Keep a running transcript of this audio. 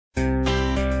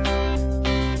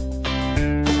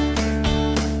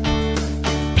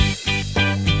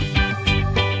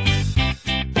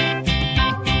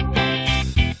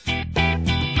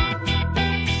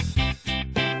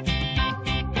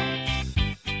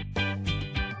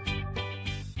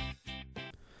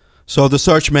So the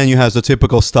search menu has the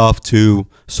typical stuff to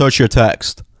search your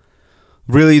text.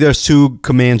 Really, there's two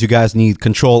commands you guys need.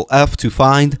 Control F to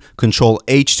find, Control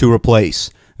H to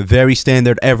replace. Very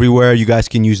standard everywhere. You guys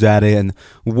can use that in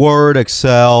Word,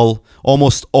 Excel,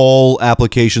 almost all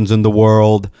applications in the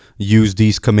world use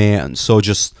these commands. So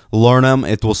just learn them.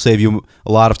 It will save you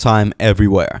a lot of time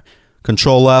everywhere.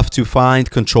 Control F to find,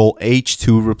 Control H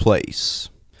to replace.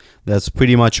 That's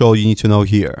pretty much all you need to know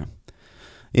here.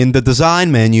 In the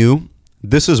design menu,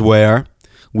 this is where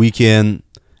we can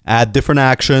add different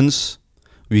actions,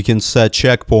 we can set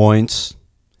checkpoints,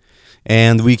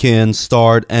 and we can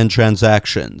start end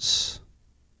transactions.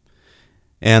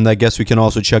 And I guess we can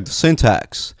also check the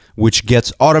syntax, which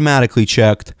gets automatically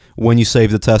checked when you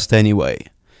save the test anyway.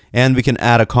 And we can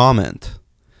add a comment.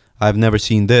 I've never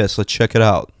seen this. Let's check it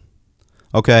out.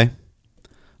 Okay.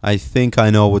 I think I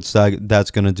know what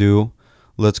that's going to do.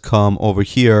 Let's come over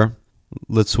here.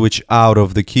 Let's switch out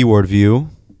of the keyword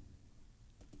view.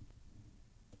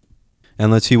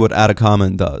 And let's see what add a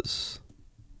comment does.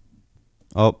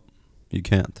 Oh, you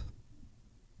can't.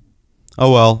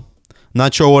 Oh well.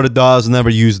 Not sure what it does, never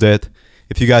used it.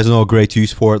 If you guys know a great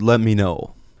use for it, let me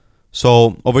know.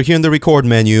 So over here in the record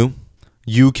menu,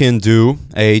 you can do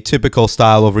a typical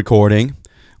style of recording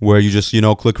where you just,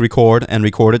 click record and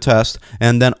record a test.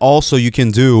 And then also you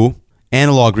can do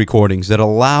analog recordings that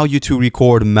allow you to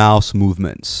record mouse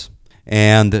movements.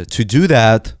 And to do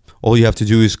that, all you have to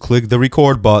do is click the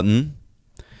record button.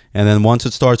 And then once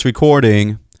it starts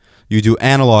recording, you do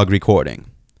analog recording.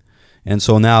 And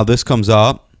so now this comes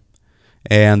up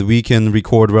and we can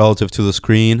record relative to the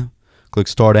screen. Click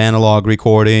start analog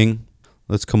recording.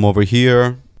 Let's come over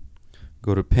here,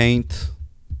 go to paint.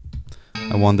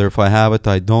 I wonder if I have it.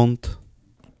 I don't.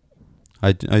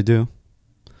 I do.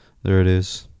 There it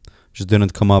is. Just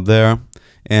didn't come up there.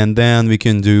 And then we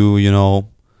can do,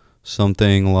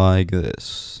 something like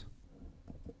this.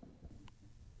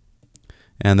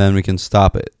 And then we can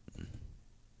stop it.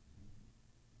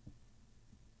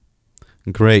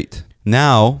 Great.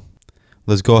 Now,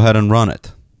 let's go ahead and run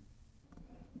it.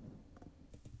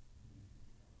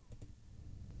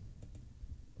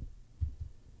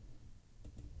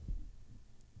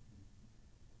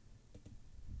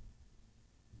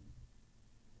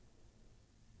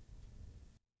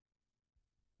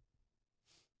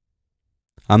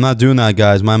 I'm not doing that,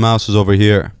 guys. My mouse is over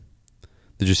here.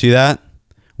 Did you see that?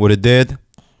 What it did?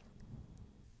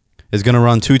 It's going to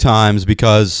run 2 times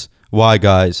because... Why,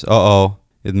 guys? Uh-oh.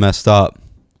 It messed up.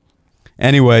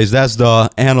 Anyways, that's the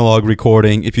analog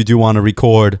recording if you do want to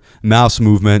record mouse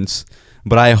movements.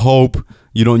 But I hope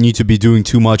you don't need to be doing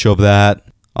too much of that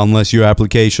unless your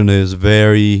application is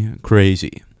very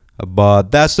crazy.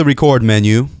 But that's the record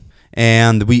menu.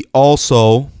 And we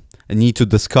also need to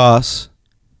discuss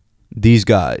these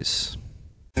guys.